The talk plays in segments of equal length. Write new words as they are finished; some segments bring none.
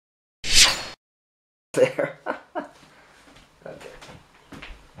there. Okay.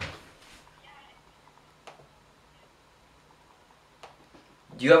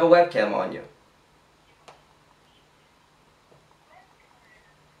 Do you have a webcam on you?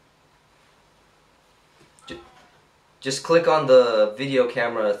 J just click on the video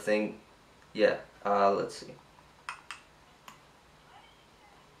camera thing. Yeah, let's see.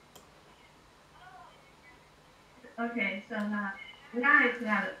 Okay, so now it's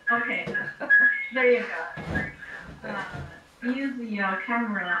not, okay, there you go. Use your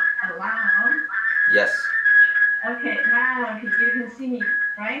camera allow. Yes. Okay, now you can see me,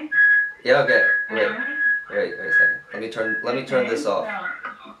 right? Yeah, okay. Wait. Alright. Wait a second. Let me turn this off.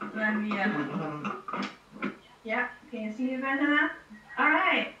 So, let me, yeah, can you see me better now?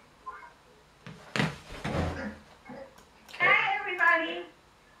 Alright. Hi, everybody.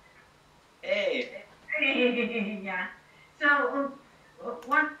 Hey. Hey, yeah. So,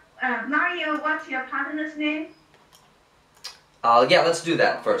 Mario, what's your partner's name? Yeah, let's do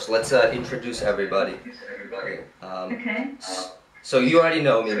that first. Let's introduce everybody. Okay. So you already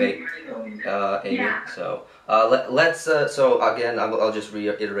know me, mate. Amy. Yeah. So let's. So again, I'll just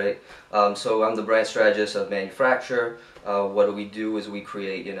reiterate. So I'm the brand strategist of Manufacture. What do? Is we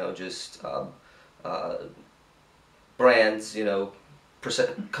create, just brands,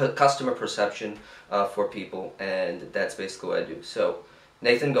 customer perception for people, and that's basically what I do. So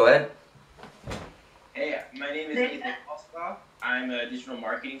Nathan, go ahead. Hey, my name is Nathan Koskov. I'm a digital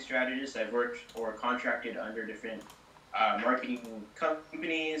marketing strategist. I've worked or contracted under different marketing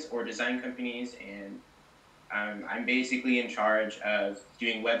companies or design companies, and I'm basically in charge of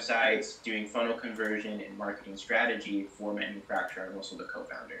doing websites, doing funnel conversion, and marketing strategy for Manufacture. I'm also the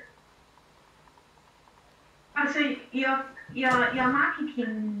co-founder. So your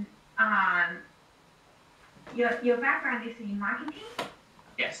marketing, your background is in marketing?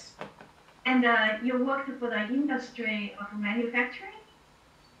 Yes. And you worked for the industry of manufacturing?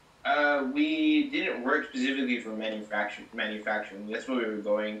 We didn't work specifically for manufacturing. That's what we were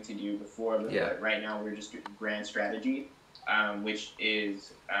going to do before, but right now we're just doing brand strategy, which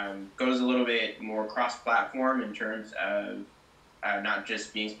is goes a little bit more cross-platform in terms of not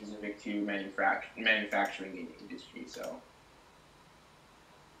just being specific to manufacturing in the industry. So.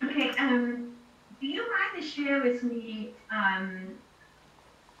 Okay. Do you mind to share with me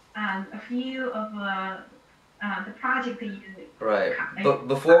a few of the project that you... Right. But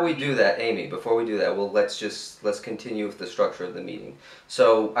before we do that, Amy, let's continue with the structure of the meeting.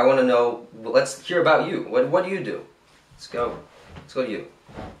 So I want to know. Let's hear about you. What do you do? Let's go. Let's go to you.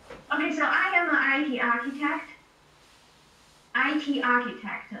 Okay, so I am an IT architect.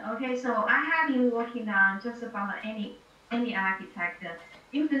 Okay, so I have been working on just about any architect,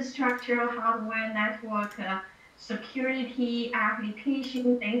 infrastructure, hardware, network, security,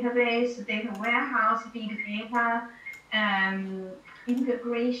 application, database, data warehouse, big data,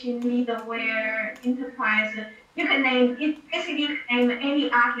 integration, middleware, enterprise. You can name it. Basically, name any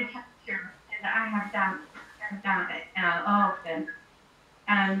architecture, and I have done all of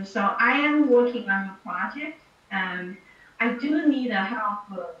them. So I am working on a project. I do need help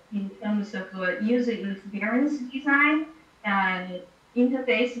in terms of user experience design,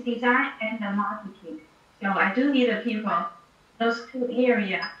 interface design, and marketing. So I do need people, those two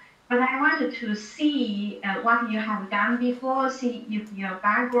areas. But I wanted to see what you have done before, see if your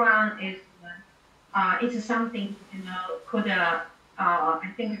background is something could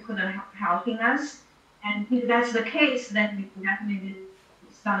I think could helping us. And if that's the case, then we can definitely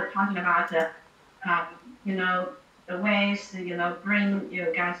start talking about the ways bring you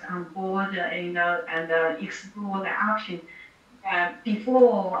guys on board, and explore the option.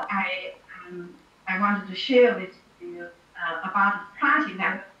 Before I wanted to share with you about the project. I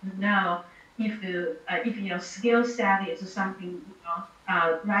want to know if your skill set is something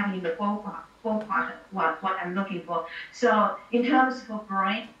right in the ballpark what I'm looking for. So in terms of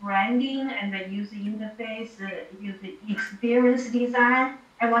branding and the user interface, user experience design,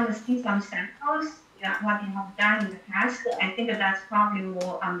 I want to see some samples. What you have done in the past. I think that's probably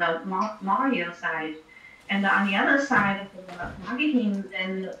more on the Mario side. And on the other side of the marketing,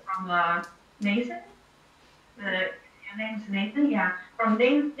 then from Nathan, your name is Nathan, yeah. From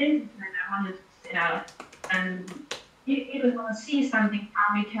Nathan, I wanted to, and if you want to see something,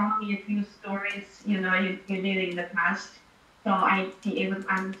 probably tell me a few stories, you did in the past, so I be able to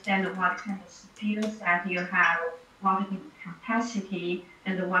understand what kind of skills that you have, what capacity,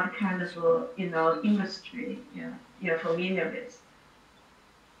 and what kind of industry you're familiar with.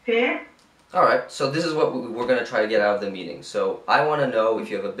 Fair? All right, so this is what we're going to try to get out of the meeting. So I want to know if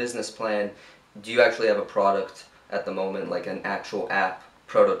you have a business plan. Do you actually have a product at the moment, like an actual app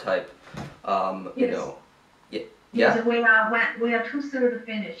prototype, You Yes. know, yeah, Yes, yeah. we are two-thirds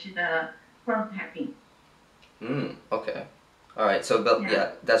finished the prototyping. Okay. All right. So Yeah.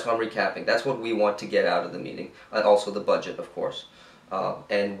 yeah, that's what I'm recapping. That's what we want to get out of the meeting, and also the budget, of course.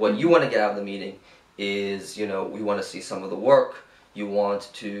 And what you want to get out of the meeting is, we want to see some of the work. You want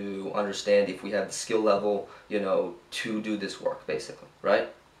to understand if we have the skill level, to do this work, basically, right?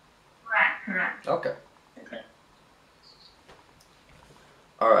 Correct. Okay. Okay.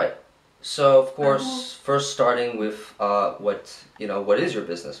 All right. So of course, first starting with what is your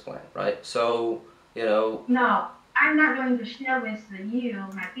business plan, right? So, No, I'm not going to share with you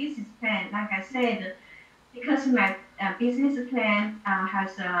my business plan. Like I said, because my business plan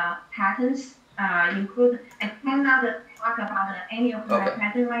has patterns include. I cannot talk about any of my Okay.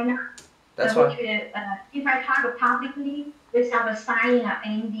 pattern right now. That's Which fine. if I talk publicly without signing an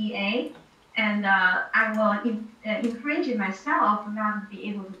NDA, and I will infringe myself not to be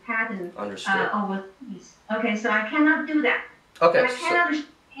able to patent Understood. overseas. Okay, so I cannot do that. Okay. I cannot share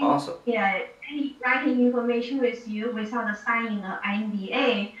Awesome. any writing information with you without signing an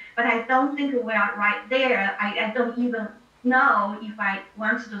NDA. But I don't think we are right there. I don't even know if I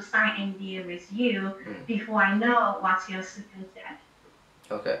want to sign NDA with you before I know what's your skill set.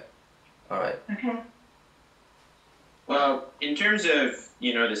 Okay. All right. Okay. Well, in terms of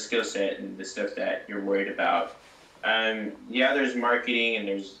the skill set and the stuff that you're worried about, yeah, there's marketing and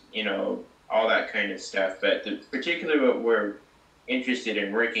there's all that kind of stuff. But particularly what we're interested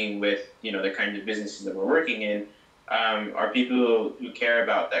in working with, the kind of businesses that we're working in, are people who care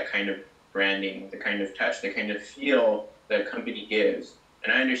about that kind of branding, the kind of touch, the kind of feel that a company gives.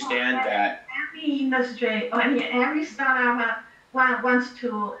 And I understand that every industry, every startup wants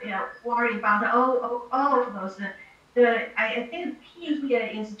to worry about all of those. I think the key here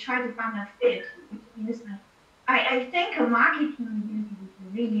is try to find a fit, which means I think marketing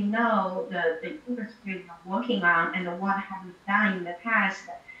you really know the industry you're working on and what have you done in the past.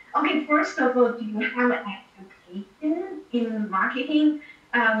 Okay, first of all, do you have education in marketing?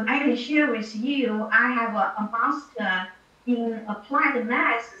 I can share with you, I have a master in applied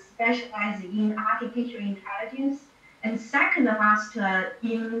math specializing in artificial intelligence, and second master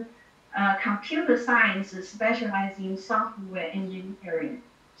in computer science specializing in software engineering.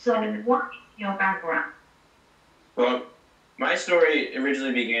 So what is your background? Well, my story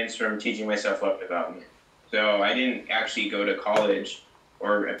originally begins from teaching myself web development. So I didn't actually go to college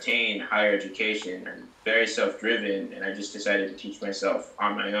or obtain higher education. I'm very self-driven, and I just decided to teach myself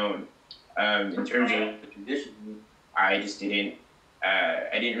on my own. In terms of the conditioning, I just didn't.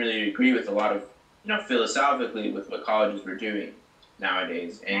 I didn't really agree with a lot of, philosophically with what colleges were doing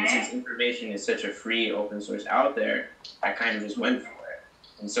nowadays. And since information is such a free open source out there, I kind of just went for it.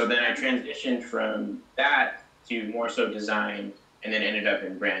 And so then I transitioned from that to more so design, and then ended up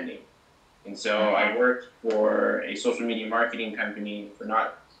in branding. And so I worked for a social media marketing company for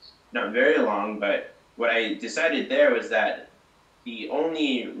not very long, but what I decided there was that the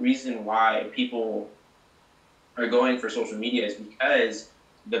only reason why people are going for social media is because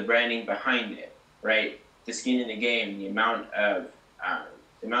the branding behind it, right? The skin in the game, the amount of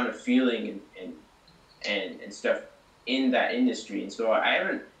feeling and stuff in that industry. And so I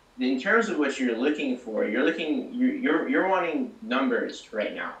haven't. In terms of what you're looking for, you're wanting numbers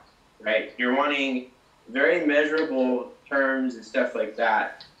right now, right? You're wanting very measurable terms and stuff like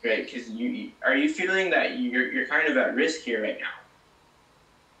that, right? Because are you feeling that you're kind of at risk here right now?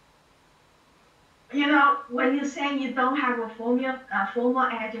 When you say you don't have a formal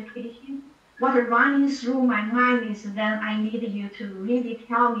education, what running through my mind is then I need you to really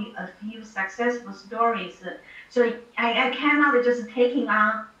tell me a few successful stories. So I cannot just taking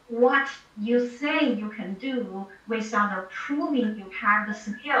on what you say you can do without proving you have the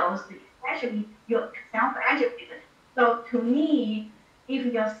skills, especially you're self-educated. So to me, if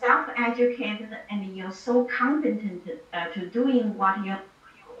you're self-educated and you're so competent to doing what you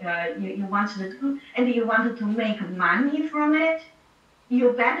want to do, and you want to make money from it,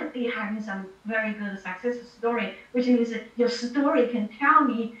 you better be having some very good success story, which means your story can tell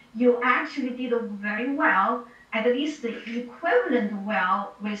me you actually did very well, at least the equivalent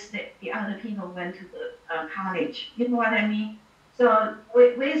well with the other people who went to the college. You know what I mean? So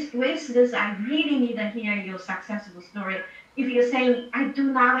with this, I really need to hear your successful story. If you're saying I do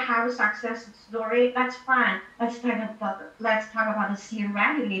not have a success story, that's fine. Let's talk about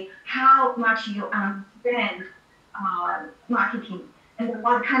theoretically how much you understand marketing and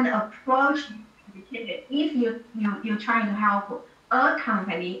what kind of approach you take. If you're trying to help a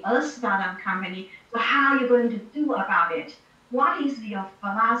company, a startup company, so how are you going to do about it? What is your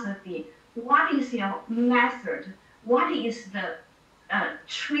philosophy? What is your method? What is the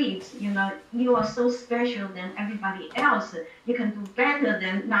treat, you are so special than everybody else. You can do better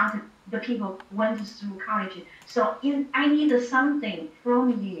than not the people who went through college. So I need something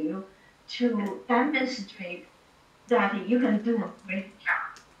from you to demonstrate that you can do a great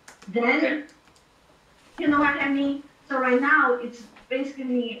job. Then, you know what I mean? So right now, it's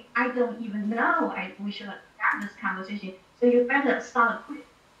basically, I don't even know we should have this conversation. So you better start quick.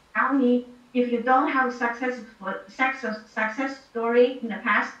 Tell me if you don't have success story in the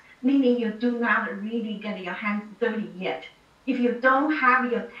past, meaning you do not really get your hands dirty yet. If you don't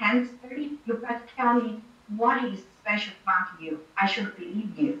have your hands dirty, you better tell me what is special about you. I should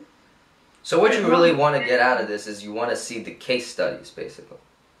believe you. So what you really want to get out of this is you want to see the case studies, basically.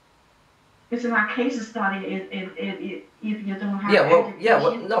 It's not case study if you don't have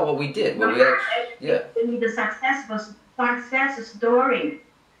what we did. What we actually, You need a success story.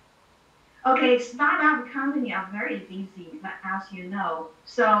 Okay, startup company are very busy, as you know.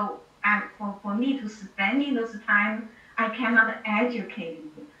 So for me to spending this time, I cannot educate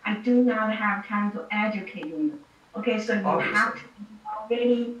you. I do not have time to educate you. Okay, so you have to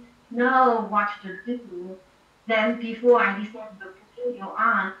already know what to do. Then before I decide to put you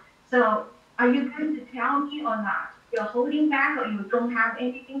on. So are you going to tell me or not? You're holding back, or you don't have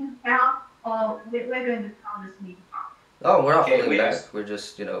anything to tell, or we're going to call this meeting off? Oh, we're not holding back. We're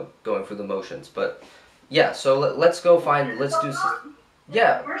just, going through the motions. But, yeah, so let's go find, let's do some,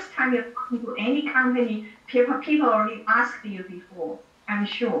 The first time you're talking to any company, people already asked you before, I'm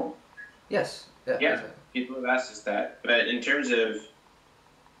sure. Yes. Yeah, exactly. People have asked us that. But in terms of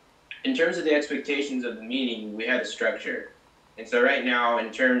the expectations of the meeting, we had a structure. And so right now,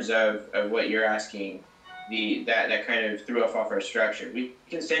 in terms of what you're asking, that kind of threw off our structure. We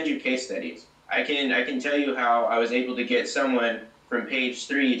can send you case studies. I can tell you how I was able to get someone from page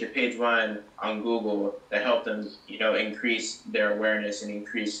 3 to page 1 on Google that helped them, increase their awareness and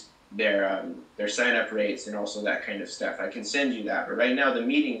increase their sign-up rates and also that kind of stuff. I can send you that. But right now, the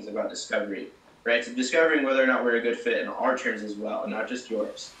meeting is about discovery, right? So discovering whether or not we're a good fit in our terms as well, not just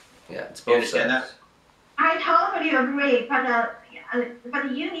yours. Yeah, it's both sides. That? I totally agree, but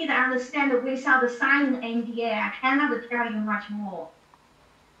you need to understand that without signing NDA, I cannot tell you much more.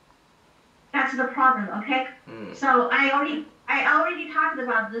 That's the problem, okay? So I already talked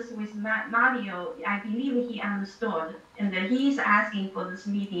about this with Mario. I believe he understood, and he's asking for this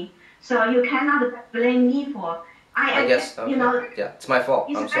meeting. So you cannot blame me for. I guess. Okay. Yeah, it's my fault.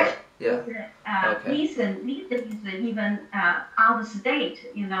 I'm sorry. Yeah. Okay. Listen is even out of state.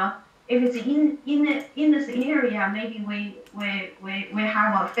 If it's in this area, maybe we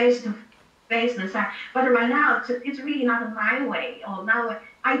have a face-to-face design. But right now, it's really not my way or now.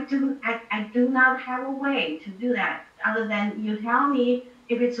 I do not have a way to do that other than you tell me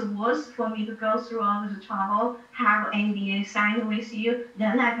if it's worth for me to go through all this trouble, have NDA signed with you,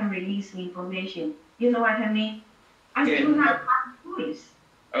 then I can release the information. You know what I mean? I do not have a choice.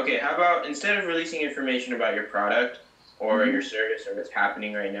 Okay, how about instead of releasing information about your product or your service or what's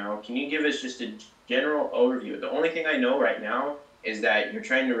happening right now, can you give us just a general overview? The only thing I know right now is that you're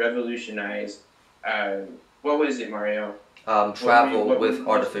trying to revolutionize, what was it, Mario? Travel with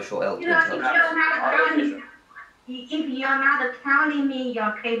artificial intelligence. If you're not telling me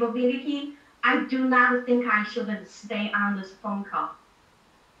your capability, I do not think I should stay on this phone call.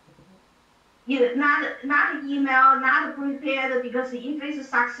 Not email, not prepared, because if it's a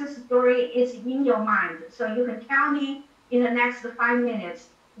success story, it's in your mind. So you can tell me in the next 5 minutes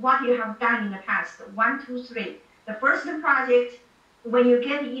what you have done in the past. 1, 2, 3. The first project, when you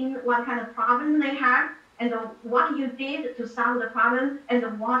get in what kind of problem they have, and what you did to solve the problem,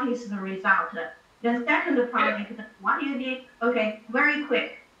 and what is the result. The second project, what you did, okay, very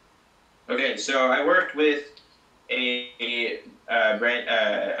quick. Okay, so I worked with a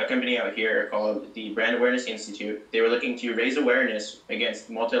company out here called the Brand Awareness Institute. They were looking to raise awareness against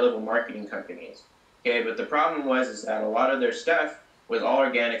multi-level marketing companies. Okay, but the problem was that a lot of their stuff was all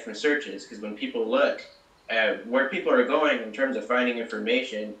organic from searches, because when people look at where people are going in terms of finding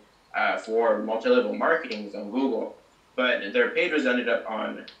information, for multi-level marketing on Google, but their page was ended up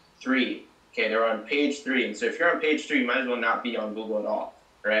on 3. Okay, they're on page 3, and so if you're on page 3, you might as well not be on Google at all,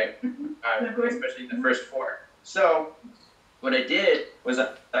 right? Especially the first 4. So what I did was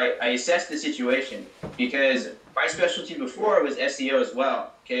I assessed the situation, because my specialty before was SEO as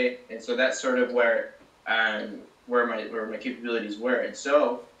well. Okay, and so that's sort of where my capabilities were. And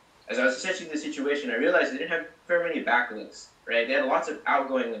so as I was assessing the situation, I realized they didn't have very many backlinks. Right? They had lots of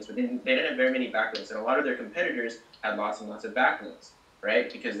outgoing links, but they didn't have very many backlinks, and a lot of their competitors had lots and lots of backlinks,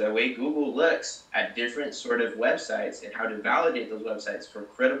 right? Because the way Google looks at different sort of websites and how to validate those websites for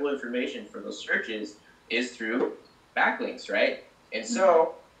credible information for those searches is through backlinks, right? And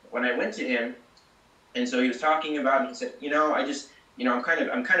so when I went to him, and so he was talking about it, he said, I'm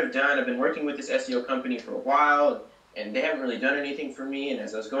kind of done. I've been working with this SEO company for a while, and they haven't really done anything for me. And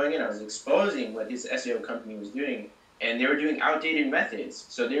as I was going in, I was exposing what his SEO company was doing, and they were doing outdated methods.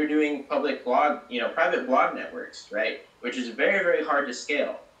 So they were doing private blog networks, right? Which is very, very hard to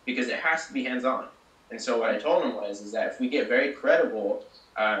scale because it has to be hands-on. And so what I told him is that if we get very credible,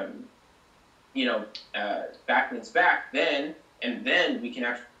 backlinks back, then we can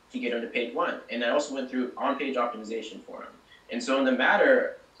actually get them to page 1. And I also went through on-page optimization for him. And so in the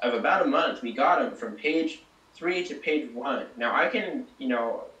matter of about a month, we got him from page 3 to page 1. Now I can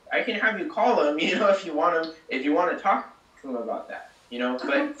have you call him, if you want to talk to him about that,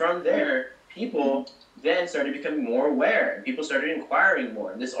 But from there, people then started becoming more aware, and people started inquiring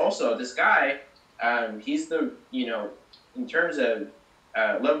more. And this guy, he's in terms of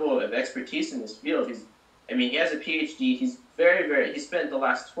level of expertise in this field, he has a PhD. He's he spent the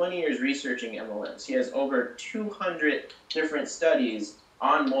last 20 years researching MLMs. He has over 200 different studies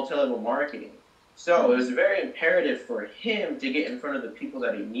on multi-level marketing. So it was very imperative for him to get in front of the people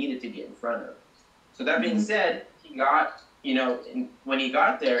that he needed to get in front of. So that being said, he got, when he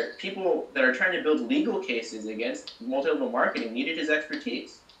got there, people that are trying to build legal cases against multi-level marketing needed his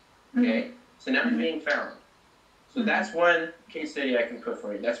expertise. Okay? So now he's being found. So that's one case study I can put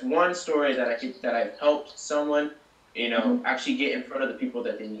for you. That's one story that I've helped someone, actually get in front of the people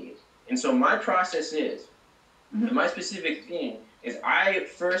that they need. And so my process is, my specific thing is I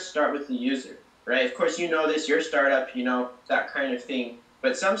first start with the user, right? Of course, this, your startup, that kind of thing.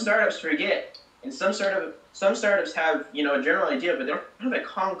 But some startups forget, and some startups have, a general idea, but they don't have a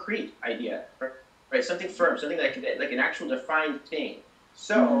concrete idea, right? Something firm, something like an actual defined thing.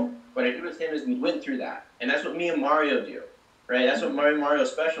 So what I did with him is we went through that, and that's what me and Mario do, right? That's what Mario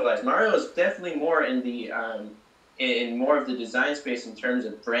specializes. Mario is definitely more in the in more of the design space in terms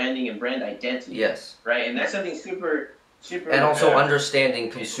of branding and brand identity. Yes. Right, and that's something super. And also understanding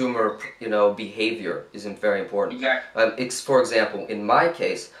consumer, behavior is very important. Exactly. For example, in my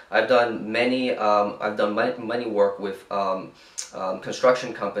case, I've done many work with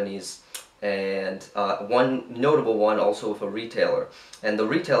construction companies. And one notable one also with a retailer. And the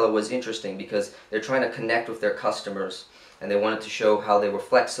retailer was interesting because they're trying to connect with their customers, and they wanted to show how they were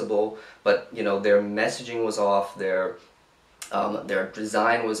flexible, but their messaging was off, their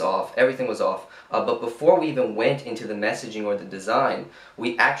design was off, everything was off. But before we even went into the messaging or the design,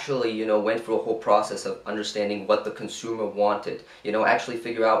 we actually, went through a whole process of understanding what the consumer wanted. Actually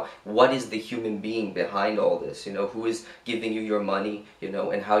figure out what is the human being behind all this. Who is giving you your money,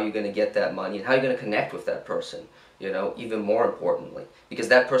 and how you're going to get that money, and how you're going to connect with that person. Even more importantly, because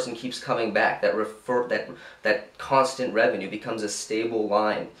that person keeps coming back. That constant revenue becomes a stable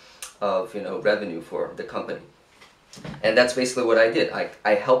line of revenue for the company. And that's basically what I did.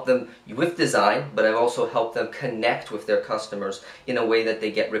 I helped them with design, but I've also helped them connect with their customers in a way that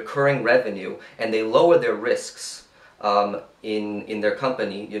they get recurring revenue and they lower their risks in their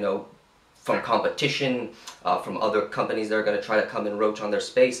company, from competition, from other companies that are going to try to come and roach on their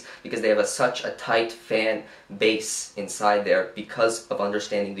space, because they have such a tight fan base inside there because of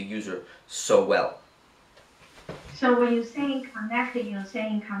understanding the user so well. So when you're saying connected, you're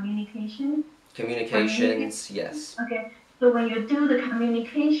saying communication? Communications, yes. Okay, so when you do the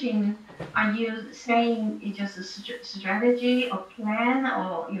communication, are you saying it's just a strategy or plan,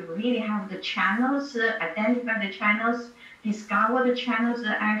 or you really have the channels, identify the channels, discover the channels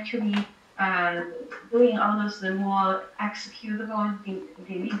that actually doing all those more executable, be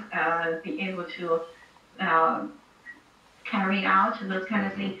able to carry out those kind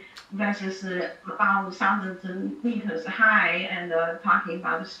of things, versus about thousands of meters high and talking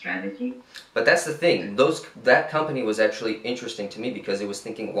about the strategy. But that's the thing. That company was actually interesting to me because it was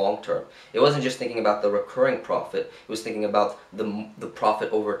thinking long term. It wasn't just thinking about the recurring profit. It was thinking about the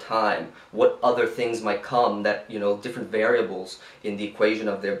profit over time. What other things might come that, different variables in the equation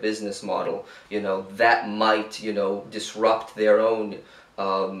of their business model, that might, disrupt their own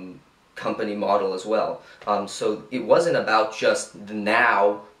company model as well. So it wasn't about just the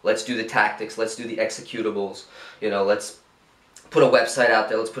now. Let's do the tactics, let's do the executables, let's put a website out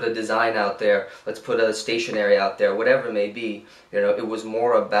there, let's put a design out there, let's put a stationery out there, whatever it may be. It was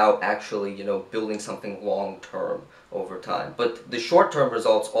more about actually, building something long-term over time. But the short-term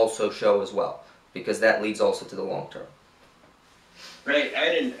results also show as well, because that leads also to the long-term. Right. I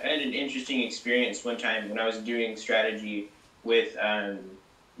had an interesting experience one time when I was doing strategy with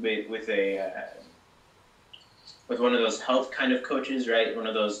one of those health kind of coaches, right? One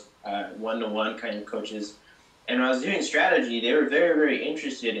of those one-to-one kind of coaches. And when I was doing strategy, they were very, very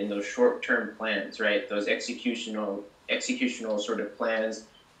interested in those short-term plans, right? Those executional executional sort of plans,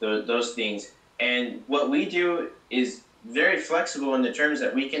 those things. And what we do is very flexible in the terms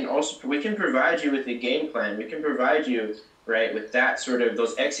that we can provide you with a game plan. We can provide you, right, with that sort of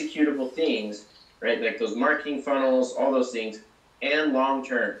those executable things, right, like those marketing funnels, all those things, and long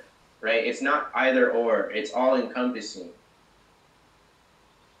term, right? It's not either or, it's all encompassing.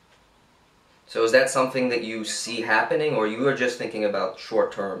 So is that something that you see happening, or you are just thinking about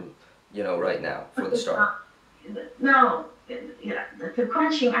short term, right now for the start? No, the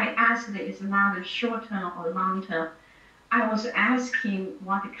question I asked is not short term or long term. I was asking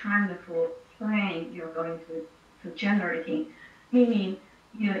what kind of plan you're going to generating, meaning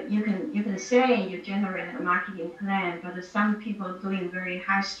you can say you generate a marketing plan, but some people doing very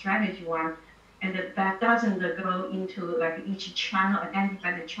high strategy one, and that doesn't go into like each channel,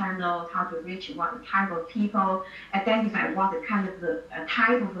 identify the channel, how to reach what type of people, identify what kind of the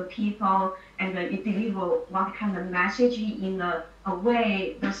type of the people, and you deliver what kind of message in a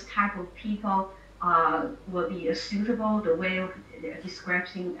way those type of people will be suitable, the way of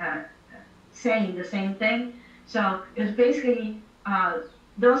describing, saying the same thing. So it's basically,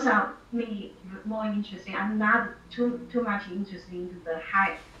 those are me more interesting. I'm not too much interested into the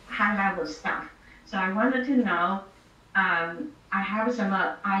high level stuff. So I wanted to know, I have some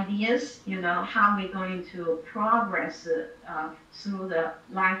ideas, how we're going to progress through the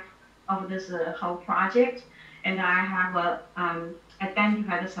life of this whole project. And I have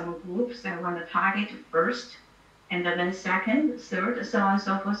identified some groups I want to target first, and then second, third, so on and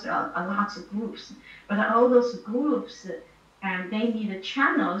so forth, lots of groups. But all those groups, they need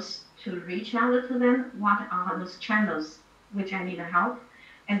channels to reach out to them. What are those channels which I need help?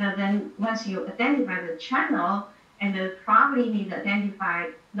 And then once you identify the channel, and probably need to identify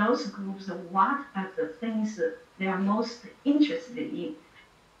those groups, what are the things they are most interested in.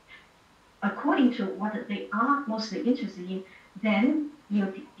 According to what they are most interested in, then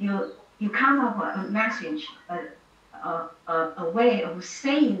you come up with a message, a way of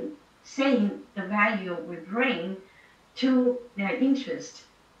saying the value we bring to their interest,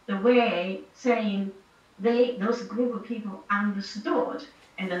 the way saying those group of people understood,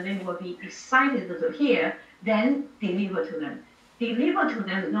 and then they will be excited to hear, then deliver to them. Deliver to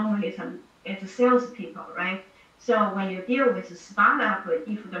them normally it's salespeople, right? So when you deal with a startup,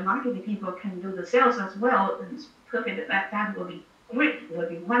 if the marketing people can do the sales as well, it's perfect. That will be great. It will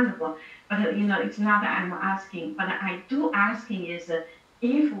be wonderful. But it's not that I'm asking. But I do asking is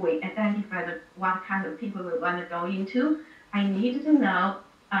if we identify what kind of people we want to go into, I need to know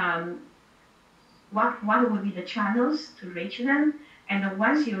what will be the channels to reach them. And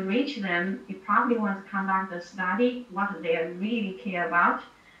once you reach them, you probably want to conduct a study what they really care about.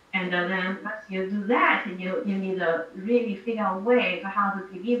 And then once you do that, you need to really figure out a way to how to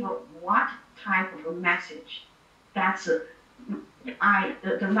deliver what type of a message. That's the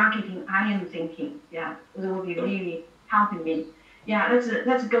marketing I am thinking. Yeah, it will be really helping me. Yeah,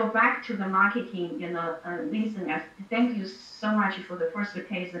 let's go back to the marketing. Listen, thank you so much for the first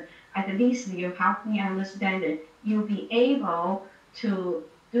case. At least you helped me understand it. You'll be able to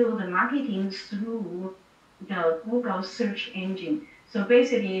do the marketing through the Google search engine. So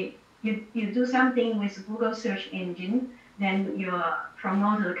basically, you do something with Google search engine, then you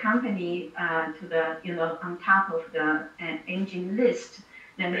promote the company to the on top of the engine list.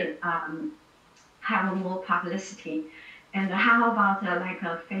 Then it have more publicity. And how about like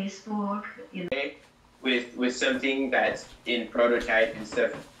a Facebook? With something that's in prototype and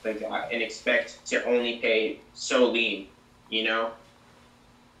stuff like that, and expect to only pay so lean,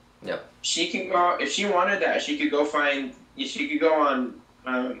 Yep. She can go if she wanted that. She could go on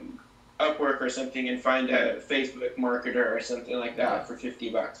Upwork or something and find a Facebook marketer or something like that for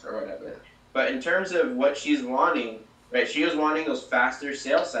 $50 or whatever. But in terms of what she's wanting, right? She was wanting those faster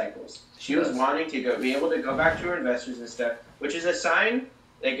sales cycles. She was wanting to be able to go back to her investors and stuff, which is a sign.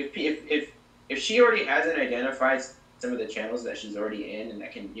 Like if she already hasn't identified some of the channels that she's already in, and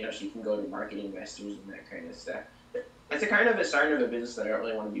that can she can go to marketing investors and that kind of stuff. That's a kind of a sign of a business that I don't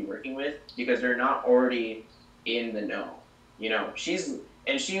really want to be working with because they're not already in the know.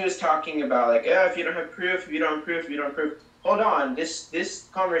 She was talking about like, if you don't have proof, if you don't have proof, if you don't have proof. Hold on, this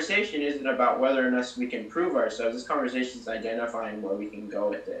conversation isn't about whether or not we can prove ourselves. This conversation is identifying where we can go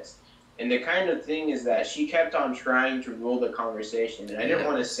with this. And the kind of thing is that she kept on trying to rule the conversation, and I didn't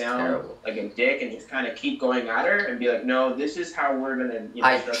want to sound like a dick and just kind of keep going at her and be like, no, this is how we're gonna.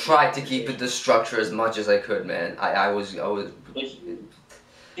 I tried to keep it the structure as much as I could, man. I was. It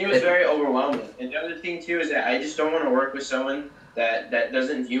was very overwhelming, and the other thing too is that I just don't want to work with someone that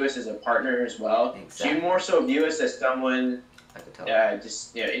doesn't view us as a partner as well. Exactly. She more so view us as someone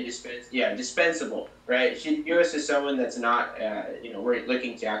dispensable, right? She'd view us as someone that's not, we're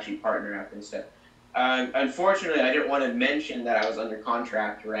looking to actually partner up and stuff. Unfortunately, I didn't want to mention that I was under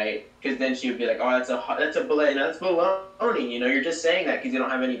contract, right? Because then she would be like, "Oh, that's baloney." You're just saying that because you don't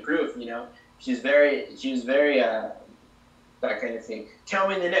have any proof. She was very that kind of thing. Tell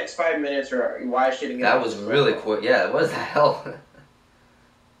me in the next 5 minutes, or why I shouldn't get. That was really quick. Yeah, what the hell?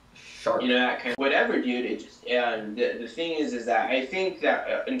 Sharp. That kind of whatever, dude. It just the thing is that I think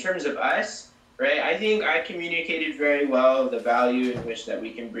that in terms of us. Right, I think I communicated very well the value in which that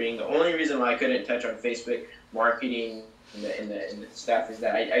we can bring. The only reason why I couldn't touch on Facebook marketing and the stuff is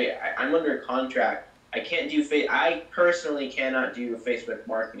that I'm under contract. I can't do I personally cannot do Facebook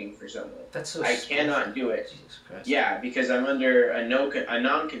marketing for someone. That's so. I cannot do it. Jesus Christ. Yeah, because I'm under a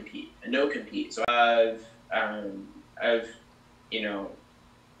non-compete. So I've 9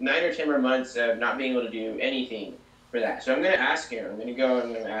 or 10 more months of not being able to do anything for that. So I'm going to ask him, I'm going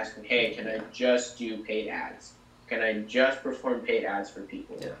to ask him, hey, can I just do paid ads? Can I just perform paid ads for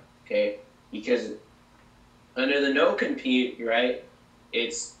people? Yeah. Okay? Because under the no-compete, right,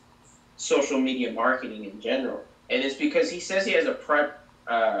 it's social media marketing in general. And it's because he says he has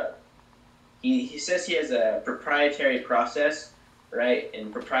he says he has a proprietary process, right,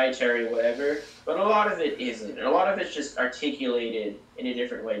 and proprietary whatever, but a lot of it isn't. And a lot of it's just articulated in a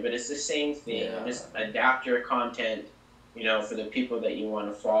different way, but it's the same thing. Yeah. Just adapt your content, for the people that you want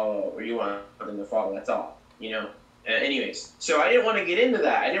to follow, or you want them to follow, that's all, anyways, so I didn't want to get into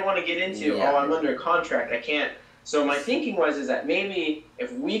that. I didn't want to get into, I'm under contract, I can't. So my thinking is that maybe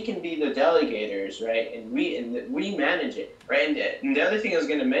if we can be the delegators, right, and we manage it, right, and the other thing I was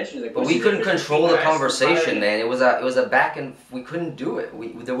going to mention is but we couldn't control the conversation, man. It was a back and we couldn't do it.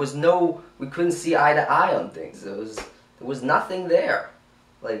 We couldn't see eye to eye on things. There was nothing there,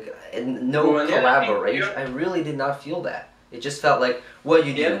 no collaboration. I really did not feel that. It just felt like, what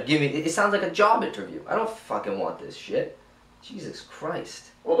you do? Give me. It sounds like a job interview. I don't fucking want this shit. Jesus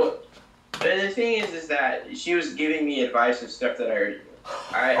Christ. Well. But the thing is that she was giving me advice of stuff that I already knew.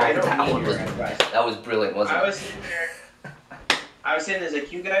 I don't need your advice. That was brilliant, wasn't it? I was sitting there. I was saying,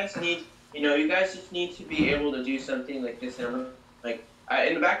 you guys need, you guys just need to be able to do something like this. And I'm like,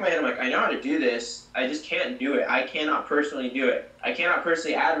 in the back of my head, I'm like, I know how to do this. I just can't do it. I cannot personally do it. I cannot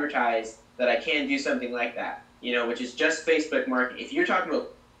personally advertise that I can do something like that. Which is just Facebook marketing. If you're talking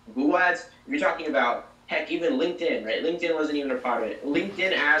about Google Ads, if you're talking about heck, even LinkedIn, right? LinkedIn wasn't even a part of it.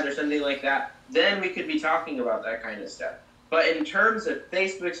 LinkedIn ads or something like that, then we could be talking about that kind of stuff. But in terms of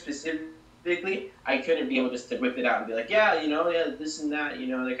Facebook specifically, I couldn't be able just to whip it out and be like, this and that,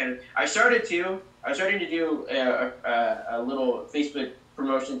 that kind of. I started to do a little Facebook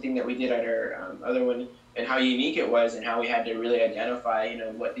promotion thing that we did at our other one, and how unique it was, and how we had to really identify,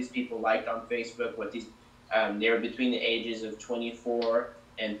 what these people liked on Facebook, what these, they were between the ages of 24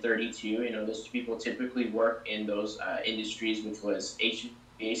 and 32. Those people typically work in those industries, which was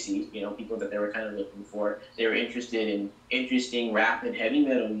HVAC, people that they were kind of looking for. They were interested in interesting rap and heavy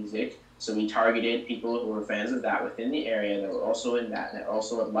metal music, so we targeted people who were fans of that within the area, that were also in that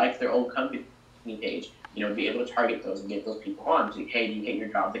also would like their own company page, be able to target those and get those people on. So, hey, do you hate your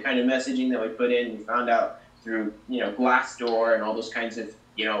job? The kind of messaging that we put in, we found out through, Glassdoor and all those kinds of,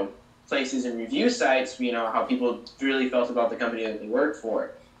 places and review sites, how people really felt about the company that they worked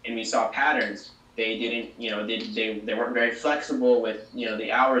for, and we saw patterns. They didn't, they weren't very flexible with,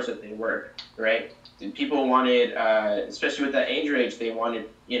 the hours that they worked, right? And people wanted, especially with that age range, they wanted,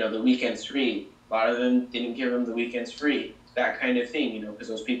 the weekends free. A lot of them didn't give them the weekends free, that kind of thing, because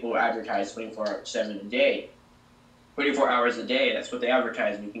those people advertise 24 hours a day. That's what they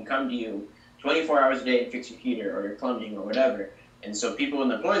advertise. We can come to you 24 hours a day and fix your heater or your plumbing or whatever. And so people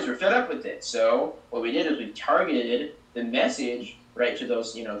and the employees were fed up with it. So what we did is we targeted the message right to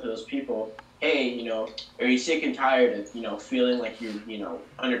those, to those people. Hey, are you sick and tired of, feeling like you're,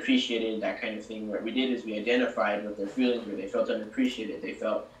 unappreciated, that kind of thing. What we did is we identified what their feelings were. They felt unappreciated. They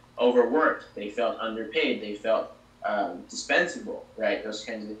felt overworked. They felt underpaid. They felt dispensable, right? Those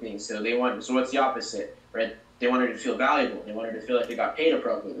kinds of things. So so what's the opposite, right? They wanted to feel valuable. They wanted to feel like they got paid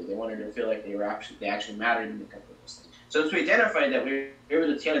appropriately. They wanted to feel like they actually mattered in the company. So once we identified that, we were able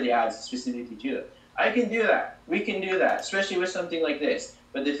to tailor the ads specifically to them. I can do that. We can do that, especially with something like this.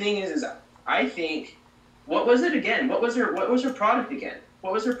 But the thing is I think, what was it again? What was her product again?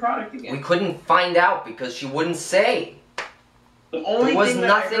 What was her product again? We couldn't find out because she wouldn't say. The only there was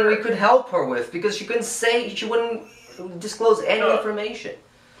nothing we could help her with because she couldn't say. She wouldn't disclose any information.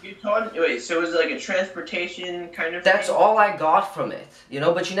 You told wait, so was it like a transportation kind of That's thing? all I got from it,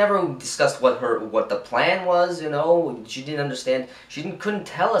 but she never discussed what the plan was, She didn't understand. She couldn't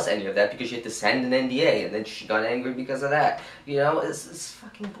tell us any of that because she had to send an NDA, and then she got angry because of that. It's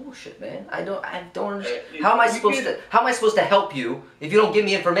fucking bullshit, man. I don't understand. How am I supposed to help you if you don't give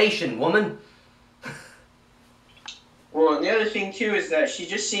me information, woman? Well, and the other thing too is that she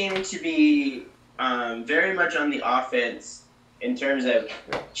just seemed to be very much on the offense in terms of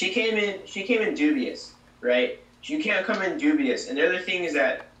she came in dubious, right? You can't come in dubious. And the other thing is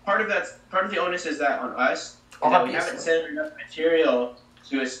that part of the onus is that on us. That we haven't sent enough material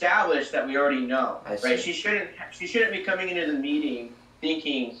to establish that we already know, right? She shouldn't be coming into the meeting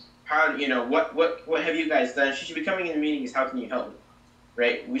thinking how what have you guys done? She should be coming in the meetings, how can you help me,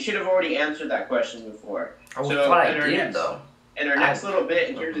 right? We should have already answered that question before. I thought I did, though. In our next little bit,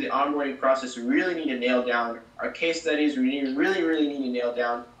 in terms of the onboarding process, we really need to nail down our case studies. We really need to nail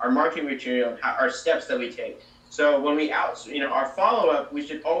down our marketing material and our steps that we take. So when we our follow-up, we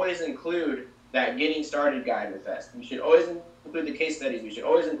should always include that getting started guide with us. We should always include the case studies. We should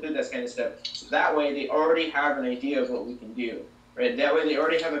always include that kind of stuff. So that way, they already have an idea of what we can do, right? That way, they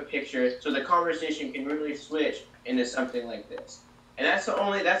already have a picture, so the conversation can really switch into something like this. And that's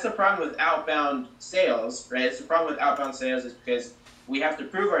the problem with outbound sales, right? It's the problem with outbound sales is because we have to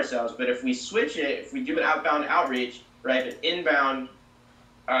prove ourselves. But if we switch it, if we do an outbound outreach, right, an inbound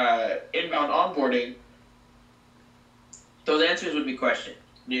onboarding, those answers would be questioned.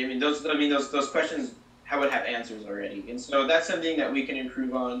 Those questions would have answers already. And so that's something that we can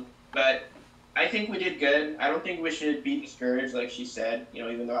improve on. But I think we did good. I don't think we should be discouraged, like she said.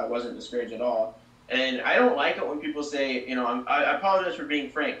 Even though I wasn't discouraged at all. And I don't like it when people say, I apologize for being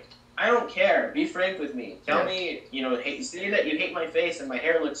frank. I don't care. Be frank with me. Tell me, say that you hate my face and my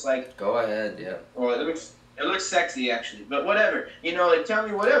hair looks like. Go ahead, yeah. Well, it looks sexy actually, but whatever. Tell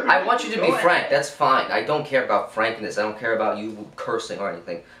me whatever. I want you to be frank. That's fine. I don't care about frankness. I don't care about you cursing or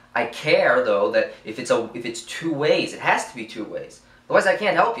anything. I care though that if it's two ways, it has to be two ways. Otherwise, I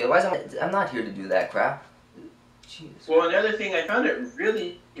can't help you. Otherwise, I'm not here to do that crap. Jesus. Well, another thing, I found it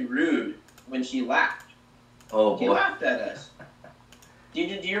really rude when she laughed. Oh, boy. She laughed at us. Do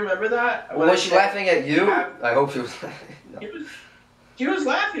you remember that? Was she laughing at you? I hope she was laughing. No. She was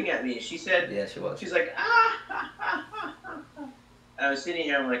laughing at me. She said... Yeah, she was. She's like, And I was sitting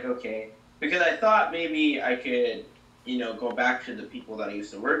here, I'm like, okay. Because I thought maybe I could, go back to the people that I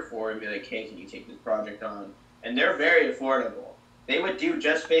used to work for and be like, hey, can you take this project on? And they're very affordable. They would do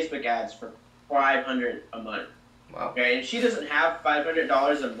just Facebook ads for $500 a month. Wow. Okay, and she doesn't have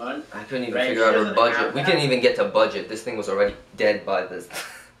 $500 a month. I couldn't even figure out her budget. We couldn't even get to budget. This thing was already dead by the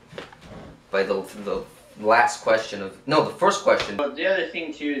last question of the first question. But the other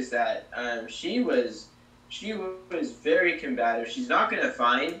thing too is that she was very combative. She's not going to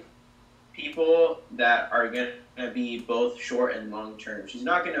find people that are going to be both short and long term. She's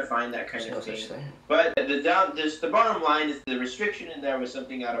not going to find that kind of thing. But the bottom line is the restriction in there was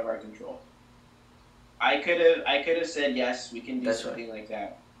something out of our control. I could have said yes, we can do something like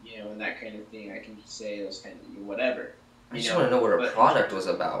that, and that kind of thing. I can just say those kind of whatever. I just want to know what her product was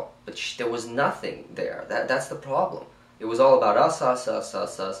about, but there was nothing there. That's the problem. It was all about us.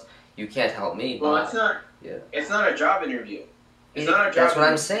 You can't help me. Well, it's not. Yeah. It's not a job interview. It's not a job. That's what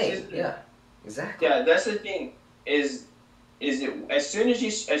I'm saying. Yeah, exactly. Yeah, that's the thing. Is it as soon as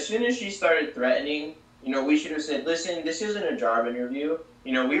she started threatening, we should have said, listen, this isn't a job interview.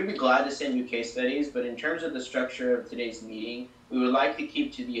 We'd be glad to send you case studies, but in terms of the structure of today's meeting, we would like to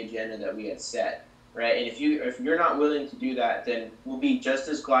keep to the agenda that we had set, right? And if you're not willing to do that, then we'll be just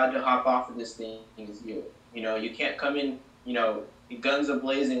as glad to hop off of this thing as you. You can't come in, guns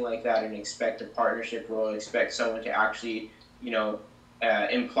a-blazing like that and expect a partnership role, expect someone to actually,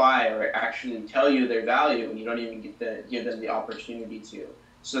 imply or actually tell you their value, and you don't even give them the opportunity to.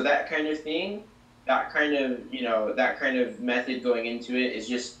 So that kind of thing. That kind of method going into it is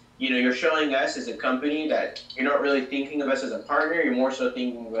just, you're showing us as a company that you're not really thinking of us as a partner. You're more so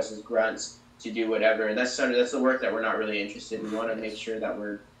thinking of us as grunts to do whatever. And that's the work that we're not really interested in. We want to make sure that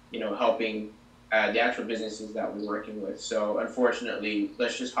we're, helping the actual businesses that we're working with. So unfortunately,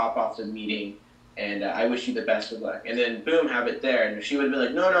 let's just hop off the meeting, and I wish you the best of luck. And then boom, have it there. And if she would have been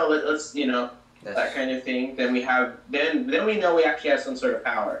like, no, let's that kind of thing, then we know we actually have some sort of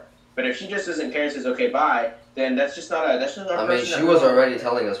power. But if she just doesn't care and says, okay, bye, then that's just not a I mean, she was already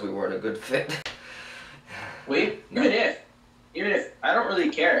telling us we weren't a good fit. Even if, I don't really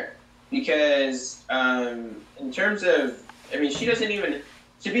care. Because in terms of, she doesn't even,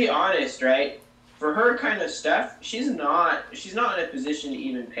 to be honest, right, for her kind of stuff, she's not in a position to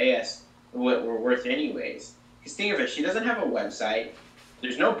even pay us what we're worth anyways. Because think of it, she doesn't have a website.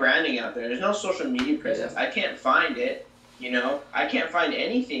 There's no branding out there. There's no social media presence. I can't find it. I can't find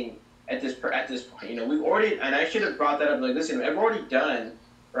anything at this point. We've already, and I should have brought that up. Like, listen, I've already done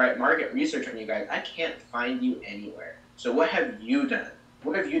market research on you guys. I can't find you anywhere. So what have you done?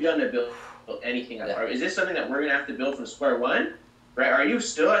 What have you done to build anything up? Yeah. Or is this something that we're gonna have to build from square one? Right? Are you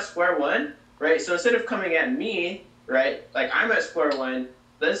still at square one? Right? So instead of coming at me, right, like I'm at square one,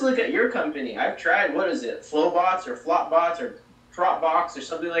 let's look at your company. I've tried, what is it, Flowbots or Flopbots or Dropbox or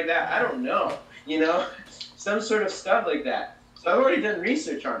something like that. I don't know, some sort of stuff like that. So I've already done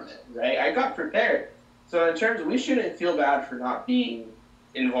research on it, right? I got prepared. So in terms of, we shouldn't feel bad for not being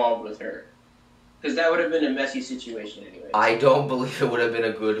involved with her, because that would have been a messy situation anyway. I don't believe it would have been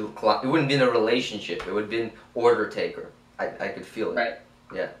a good. It wouldn't have been a relationship. It would have been order taker. I could feel it. Right.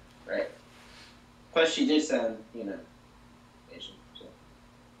 Yeah. Right. Plus, she did sound, Asian. So.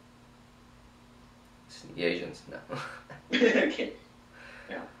 The Asians, no. Okay.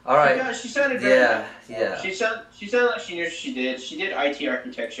 Yeah. All right. Yeah, she sounded very. Yeah. She sounded like she knew what she did. She did IT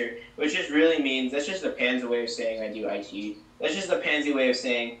architecture, which just really means, that's just a pansy way of saying I do IT. That's just a pansy way of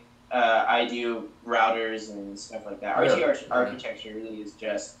saying I do routers and stuff like that. Yeah. IT architecture really is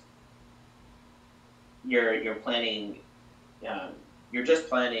just you're planning. You're just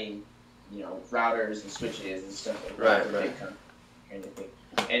planning, routers and switches and stuff like that. Right. Kind of thing.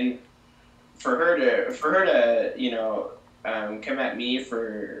 And for her to come at me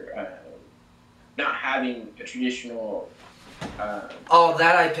for not having a traditional. Oh,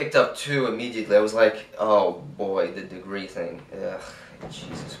 that I picked up too immediately. I was like, oh boy, the degree thing. Ugh, Jesus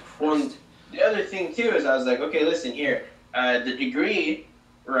Christ. Well, the other thing too is I was like, okay, listen here, the degree,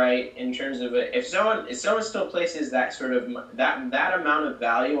 right? In terms of if someone still places that sort of that amount of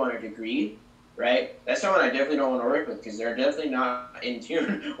value on a degree, right? That's someone I definitely don't want to work with, because they're definitely not in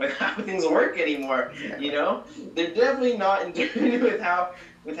tune with how things work anymore. They're definitely not in tune with how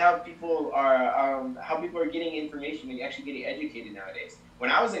people are getting information and actually getting educated nowadays.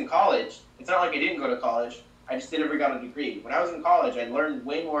 When I was in college, it's not like I didn't go to college. I just never got a degree. When I was in college, I learned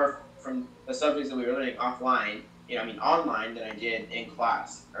way more from the subjects that we were learning offline, online, than I did in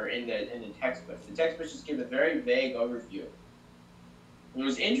class or in the textbooks. The textbooks just give a very vague overview. What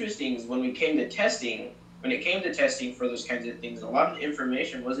was interesting is when it came to testing for those kinds of things, a lot of the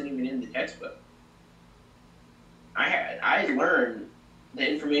information wasn't even in the textbook. I learned the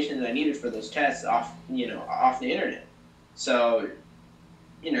information that I needed for those tests off the internet. So,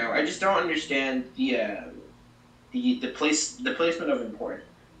 I just don't understand the placement of important.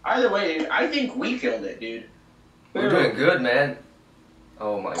 Either way, dude, I think we killed it, dude. We're doing good, man.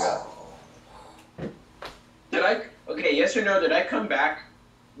 Oh my god. Okay, yes or no, did I come back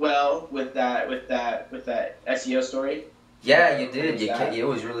well with that SEO story? Yeah, you did. It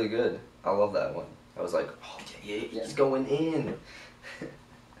was really good. I love that one. I was like, oh yeah, he's going in.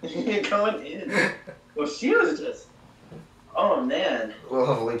 Going in. Well, she was just, oh man.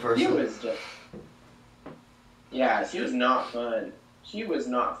 Lovely person. She was just, yeah, she was not fun. She was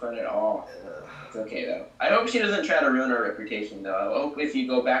not fun at all. It's okay though. I hope she doesn't try to ruin her reputation though. I hope if you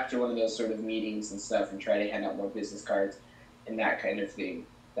go back to one of those sort of meetings and stuff and try to hand out more business cards and that kind of thing,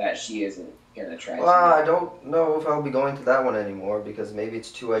 that she isn't gonna try. Well, I don't know if I'll be going to that one anymore, because maybe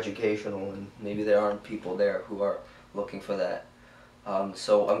it's too educational and maybe there aren't people there who are looking for that.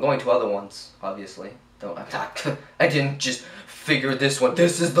 So I'm going to other ones, obviously. I didn't just figure this one.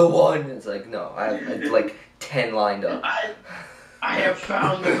 This is the one. It's like, no, I had like 10 lined up. I have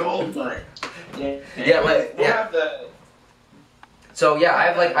found the gold mine. So yeah, I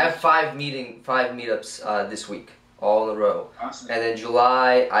have five meetups this week, all in a row. Awesome. And then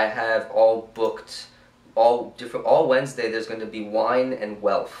July I have all booked, all Wednesday. There's going to be wine and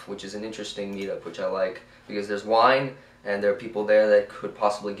wealth, which is an interesting meetup, which I like, because there's wine and there are people there that could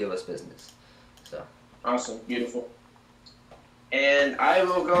possibly give us business. So awesome, beautiful. And I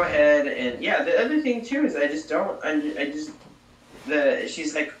will go ahead and the other thing too is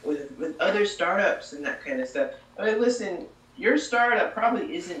she's like with other startups and that kind of stuff. I mean, listen, your startup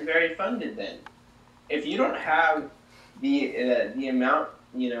probably isn't very funded then, if you don't have the amount,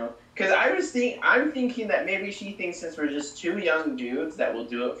 Because I'm thinking that maybe she thinks since we're just two young dudes that we'll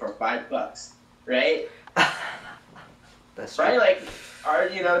do it for $5, right? That's right. True.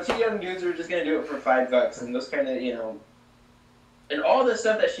 Like, two young dudes are just gonna do it for $5, and those kind of, and all the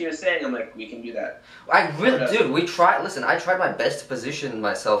stuff that she was saying, I'm like, we can do that. Dude, we tried. Listen, I tried my best to position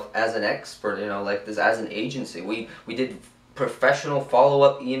myself as an expert, like this, as an agency. We did professional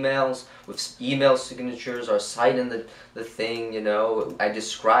follow-up emails with email signatures, our site in the thing, I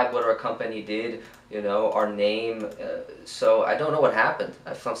described what our company did, our name. So I don't know what happened.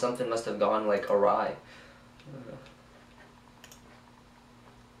 I thought something must have gone, awry.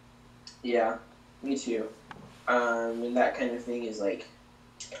 Yeah, me too. And that kind of thing is like,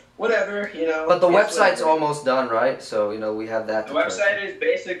 whatever, you know. But the it's website's whatever. almost done, right? So, you know, we have that The to turn to. website is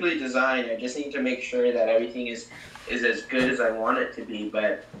basically designed. I just need to make sure that everything is as good as I want it to be.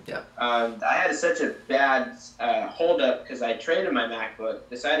 But Yeah. I had such a bad hold up because I traded my MacBook,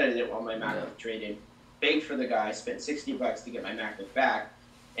 decided I didn't want my MacBook traded, begged for the guy, spent $60 to get my MacBook back,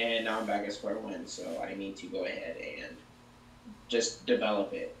 and now I'm back at square one. So I need to go ahead and just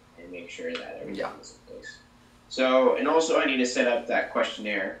develop it and make sure that everything is in place. So, and also I need to set up that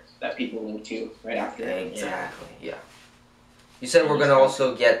questionnaire that people link to right after. Exactly, yeah. You said we're going to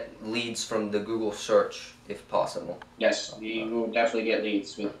also get leads from the Google search, if possible. Yes, we will definitely get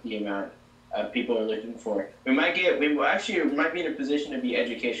leads with the amount of people we're looking for. We might be in a position to be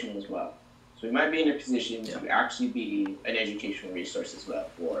educational as well. So we might be in a position to actually be an educational resource as well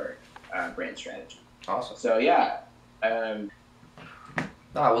for brand strategy. Awesome. So yeah.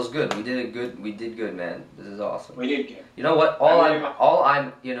 No, it was good. We did good, man. This is awesome. We did good. You know what? All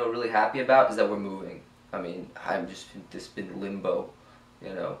I'm really happy about is that we're moving. I mean, I'm just been limbo.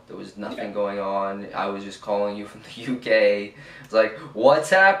 You know, there was nothing going on. I was just calling you from the UK. It's like, what's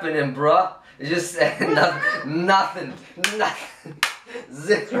happening, bruh? It's just nothing.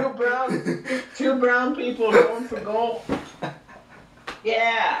 Zero. Two brown people going for gold.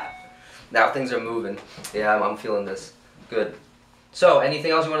 Yeah. Now things are moving. Yeah, I'm feeling this. Good. So,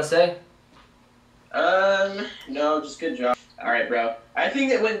 anything else you want to say? No, just good job. All right, bro. I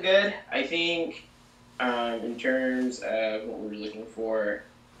think it went good. I think, in terms of what we were looking for,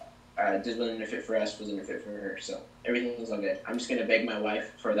 this wasn't a fit for us, wasn't a fit for her. So everything was all good. I'm just gonna beg my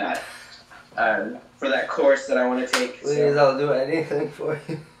wife for that course that I want to take. Please, I'll do anything for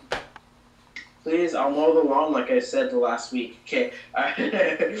you. Please, I'll mow the lawn like I said the last week. Okay. All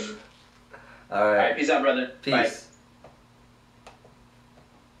right. All right. Peace out, brother. Peace. Bye.